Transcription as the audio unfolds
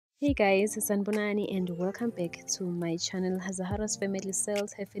Hey guys, it's Sanbonani and welcome back to my channel. Zahara's family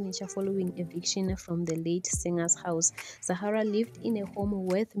sells her furniture following eviction from the late singer's house. Zahara lived in a home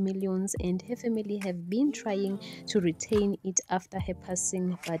worth millions and her family have been trying to retain it after her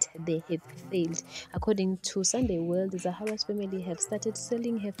passing, but they have failed. According to Sunday World, Zahara's family have started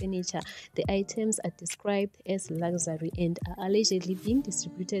selling her furniture. The items are described as luxury and are allegedly being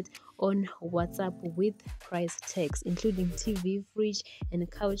distributed on WhatsApp with price tags, including TV, fridge, and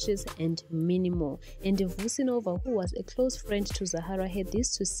couches, and many more. And Vusinova, who was a close friend to Zahara, had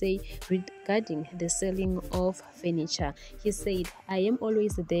this to say regarding the selling of furniture. He said, "I am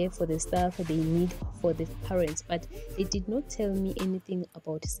always there for the stuff they need for the parents, but they did not tell me anything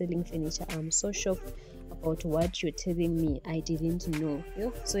about selling furniture. I'm so shocked about what you're telling me. I didn't know."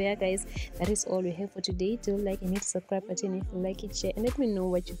 So yeah guys, that is all we have for today. Do like and hit the subscribe button if you like it, share, and let me know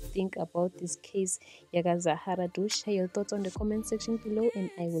what you think about this case. Yaga Zahara, do share your thoughts on the comment section below,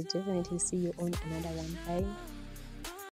 and I will definitely see you on another one. Bye.